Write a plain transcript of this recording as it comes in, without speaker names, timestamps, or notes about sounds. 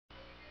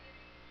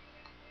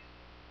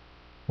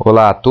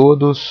Olá a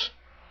todos,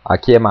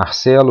 aqui é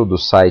Marcelo do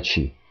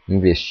site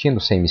Investindo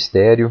Sem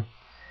Mistério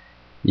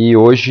e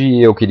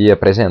hoje eu queria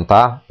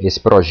apresentar esse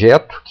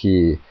projeto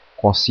que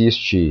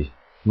consiste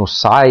no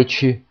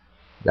site,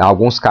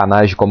 alguns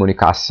canais de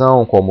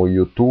comunicação como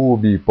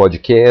YouTube,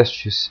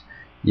 podcasts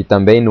e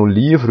também no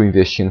livro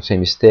Investindo Sem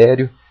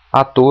Mistério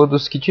a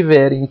todos que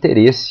tiverem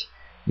interesse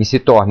em se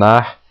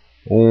tornar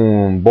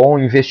um bom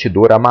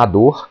investidor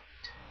amador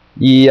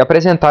e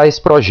apresentar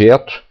esse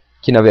projeto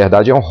que na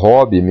verdade é um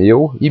hobby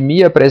meu, e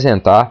me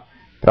apresentar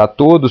para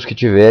todos que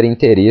tiverem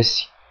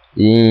interesse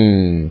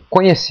em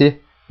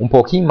conhecer um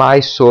pouquinho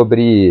mais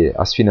sobre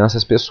as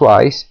finanças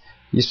pessoais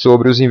e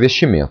sobre os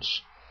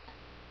investimentos.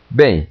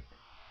 Bem,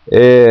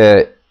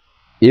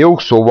 eu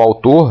sou o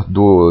autor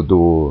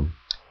do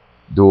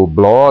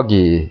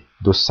blog,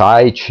 do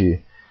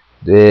site,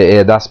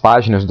 das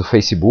páginas do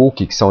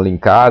Facebook que são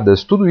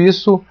linkadas. Tudo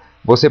isso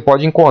você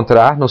pode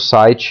encontrar no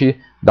site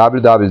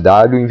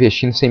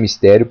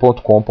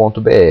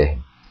www.investindosemmistério.com.br.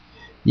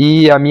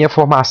 E a minha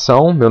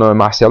formação, meu nome é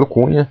Marcelo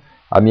Cunha,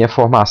 a minha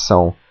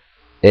formação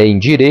é em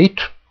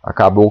Direito,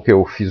 acabou que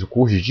eu fiz o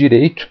curso de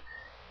Direito,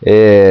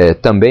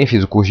 também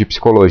fiz o curso de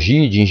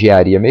Psicologia e de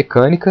Engenharia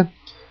Mecânica,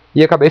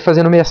 e acabei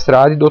fazendo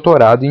mestrado e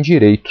doutorado em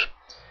Direito.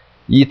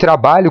 E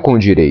trabalho com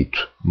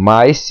Direito,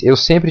 mas eu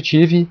sempre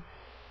tive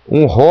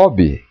um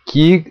hobby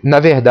que, na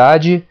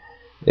verdade,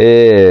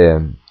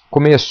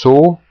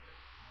 começou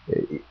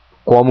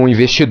como um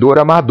investidor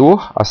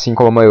amador, assim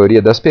como a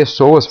maioria das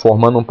pessoas,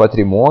 formando um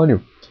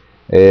patrimônio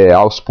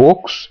aos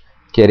poucos,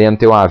 querendo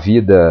ter uma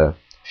vida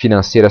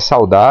financeira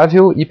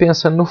saudável e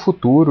pensando no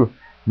futuro,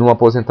 numa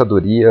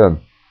aposentadoria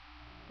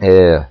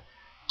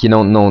que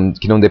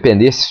não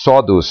dependesse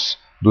só dos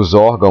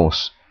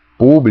órgãos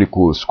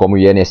públicos, como o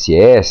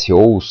INSS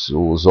ou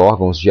os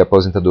órgãos de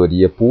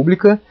aposentadoria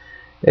pública,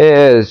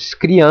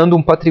 criando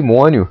um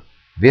patrimônio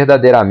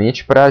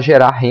verdadeiramente para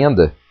gerar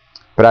renda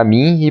para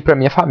mim e para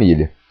minha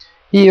família.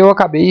 E eu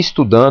acabei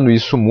estudando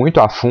isso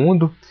muito a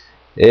fundo,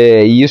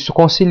 e isso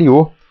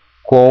conciliou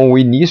com o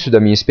início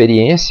da minha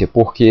experiência,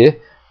 porque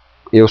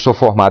eu sou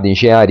formado em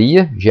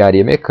engenharia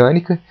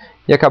mecânica,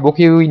 e acabou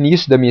que o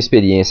início da minha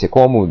experiência,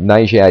 como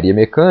na engenharia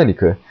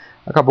mecânica,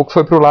 acabou que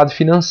foi para o lado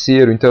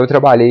financeiro. Então eu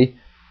trabalhei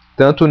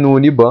tanto no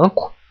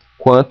Unibanco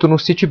quanto no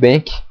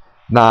Citibank,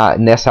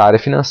 nessa área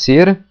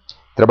financeira.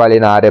 Trabalhei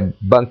na área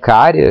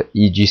bancária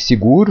e de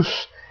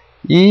seguros,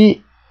 e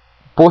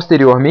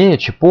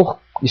posteriormente, por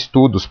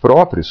estudos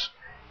próprios,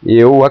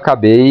 eu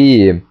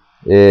acabei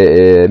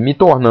me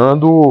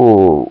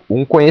tornando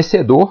um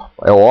conhecedor.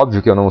 É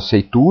óbvio que eu não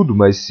sei tudo,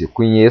 mas eu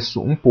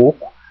conheço um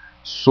pouco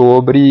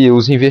sobre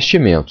os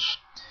investimentos.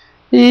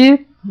 E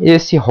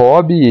esse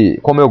hobby,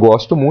 como eu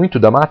gosto muito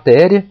da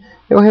matéria,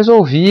 eu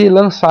resolvi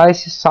lançar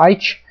esse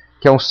site,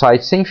 que é um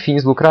site sem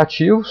fins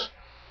lucrativos,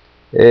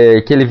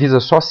 que ele visa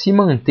só se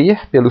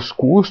manter pelos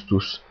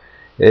custos,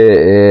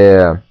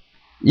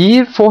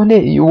 e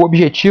o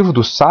objetivo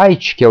do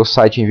site, que é o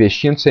site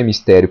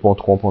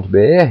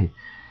investindosemmistério.com.br,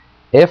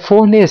 é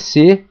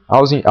fornecer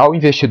ao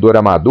investidor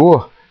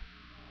amador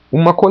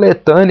uma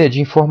coletânea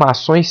de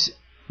informações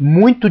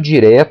muito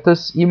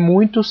diretas e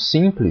muito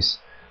simples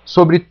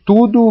sobre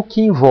tudo o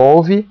que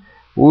envolve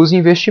os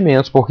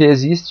investimentos, porque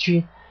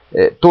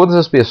todas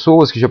as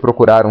pessoas que já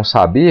procuraram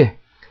saber,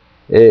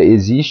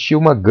 existe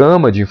uma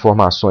gama de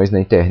informações na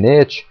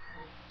internet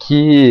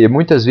que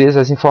muitas vezes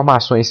as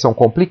informações são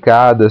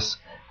complicadas,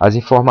 as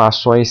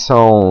informações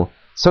são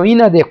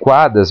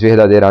inadequadas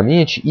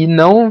verdadeiramente e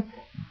não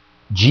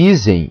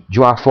dizem de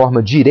uma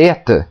forma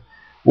direta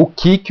o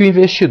que o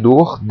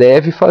investidor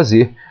deve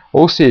fazer.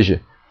 Ou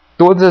seja,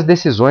 todas as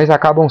decisões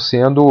acabam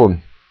sendo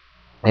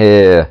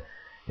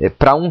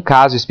para um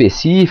caso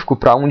específico,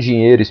 para um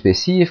dinheiro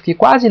específico, e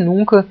quase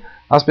nunca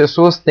as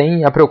pessoas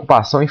têm a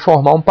preocupação em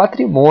formar um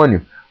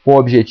patrimônio com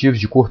objetivos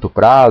de curto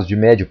prazo, de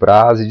médio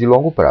prazo e de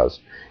longo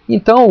prazo.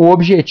 Então, o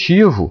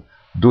objetivo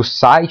do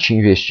site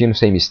Investindo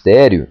Sem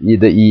Mistério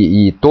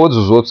e todos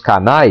os outros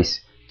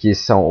canais, que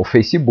são o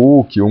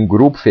Facebook, um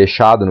grupo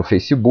fechado no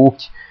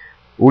Facebook,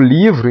 o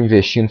livro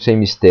Investindo Sem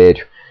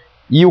Mistério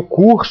e o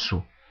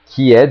curso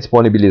que é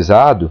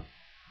disponibilizado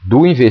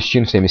do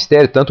Investindo Sem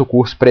Mistério, tanto o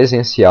curso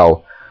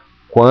presencial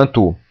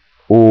quanto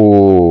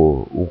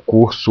o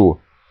curso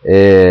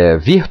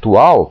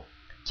virtual,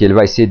 que ele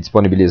vai ser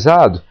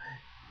disponibilizado,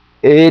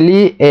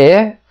 ele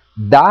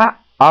dá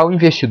ao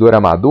investidor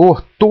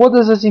amador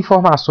todas as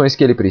informações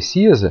que ele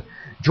precisa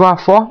de uma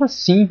forma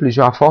simples, de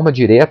uma forma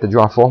direta, de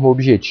uma forma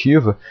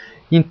objetiva.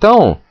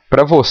 Então,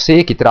 para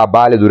você que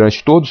trabalha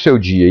durante todo o seu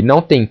dia e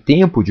não tem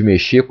tempo de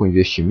mexer com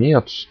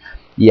investimentos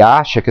e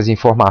acha que as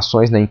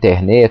informações na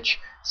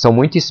internet são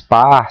muito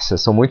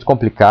esparsas, são muito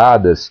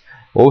complicadas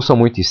ou são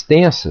muito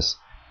extensas,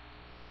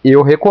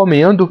 eu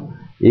recomendo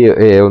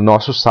o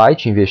nosso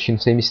site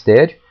Investindo Sem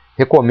Mistério,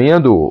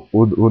 recomendo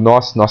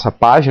nossa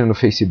página no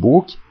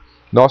Facebook,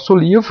 nosso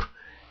livro.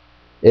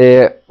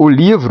 O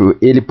livro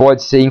ele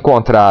pode ser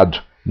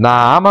encontrado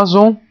na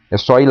Amazon, é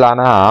só ir lá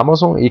na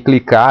Amazon e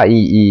clicar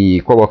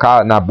e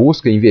colocar na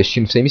busca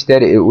Investindo Sem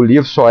Mistério. O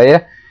livro só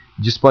é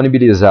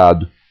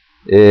disponibilizado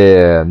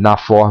na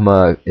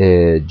forma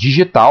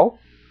digital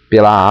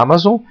pela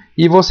Amazon,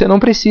 e você não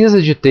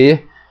precisa de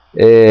ter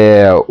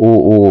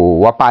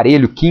o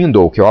aparelho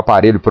Kindle, que é o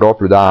aparelho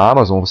próprio da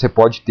Amazon. Você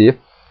pode ter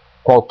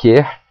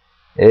qualquer...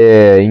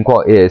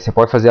 você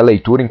pode fazer a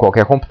leitura em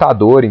qualquer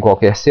computador, em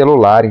qualquer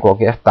celular, em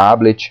qualquer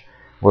tablet.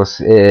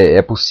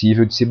 É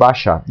possível de se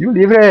baixar. E o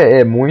livro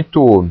é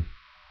muito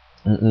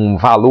um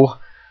valor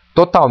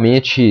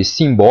totalmente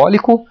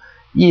simbólico,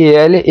 e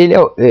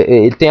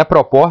ele tem a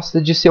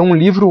proposta de ser um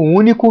livro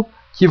único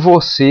que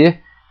você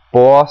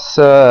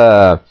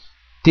possa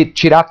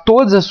tirar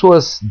todas as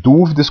suas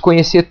dúvidas,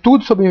 conhecer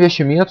tudo sobre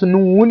investimento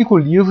num único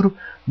livro,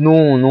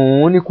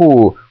 num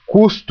único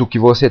custo que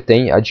você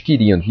tem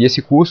adquirindo. E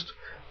esse custo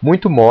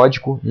muito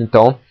módico,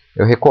 então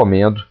eu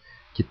recomendo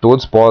que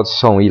todos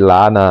possam ir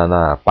lá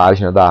na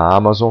página da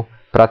Amazon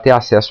para ter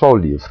acesso ao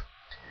livro.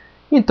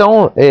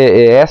 Então,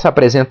 essa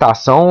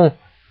apresentação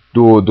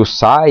do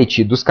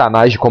site, dos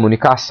canais de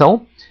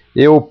comunicação.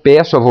 Eu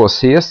peço a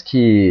vocês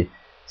que,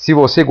 se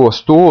você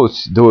gostou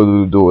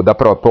da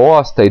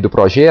proposta e do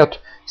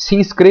projeto, se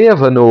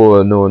inscreva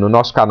no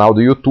nosso canal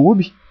do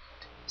YouTube,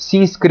 se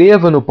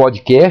inscreva no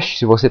podcast,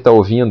 se você está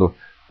ouvindo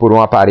por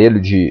um aparelho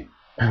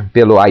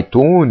pelo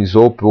iTunes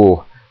ou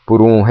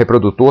por um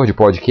reprodutor de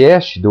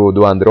podcast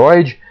do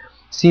Android.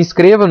 Se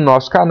inscreva no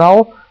nosso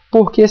canal,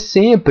 porque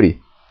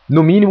sempre,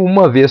 no mínimo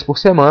uma vez por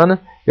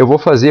semana, eu vou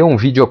fazer um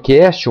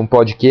videocast, um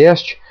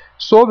podcast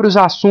sobre os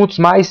assuntos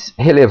mais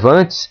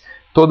relevantes,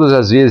 todas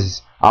as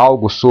vezes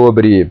algo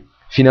sobre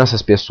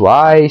finanças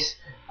pessoais,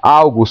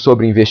 algo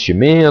sobre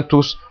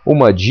investimentos,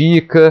 uma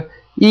dica,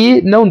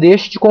 e não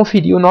deixe de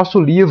conferir o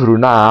nosso livro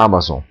na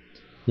Amazon.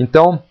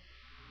 Então,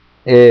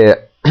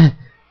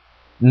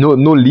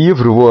 no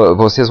livro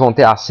vocês vão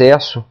ter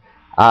acesso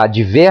a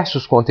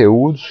diversos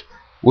conteúdos.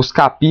 Os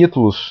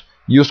capítulos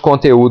e os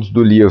conteúdos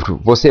do livro,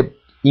 você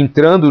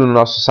entrando no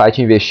nosso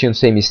site Investindo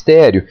Sem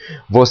Mistério,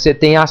 você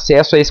tem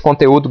acesso a esse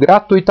conteúdo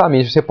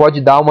gratuitamente. Você pode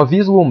dar uma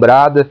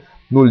vislumbrada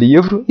no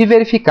livro e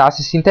verificar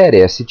se te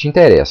interessa.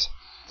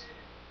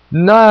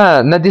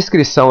 Na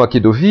descrição aqui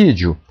do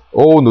vídeo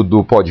ou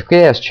do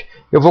podcast,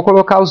 eu vou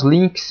colocar os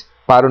links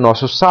para o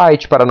nosso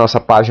site, para a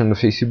nossa página no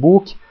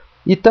Facebook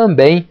e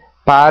também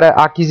para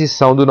a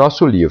aquisição do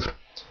nosso livro.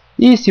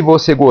 E se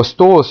você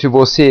gostou, se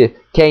você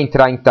quer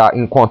entrar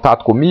em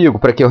contato comigo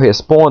para que eu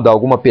responda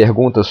alguma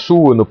pergunta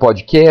sua no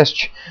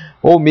podcast,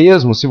 ou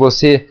mesmo se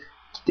você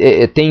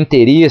tem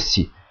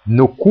interesse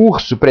no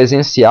curso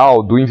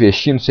presencial do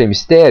Investindo Sem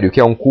Mistério, que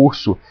é um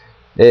curso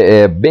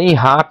bem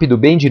rápido,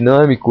 bem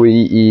dinâmico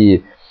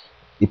e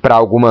para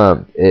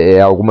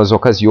algumas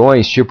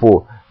ocasiões,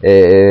 tipo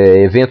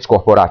eventos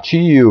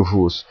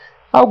corporativos,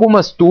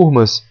 algumas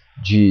turmas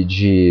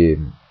de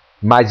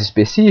mais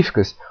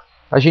específicas,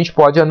 a gente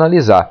pode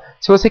analisar.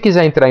 Se você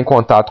quiser entrar em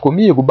contato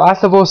comigo,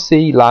 basta você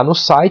ir lá no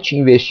site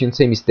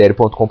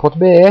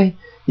investindosemmistério.com.br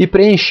e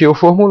preencher o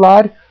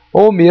formulário,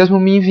 ou mesmo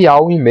me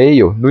enviar um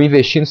e-mail no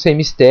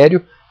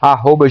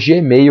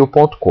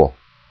investindosemmistério@gmail.com.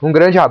 Um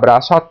grande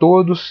abraço a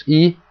todos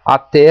e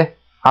até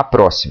a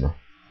próxima.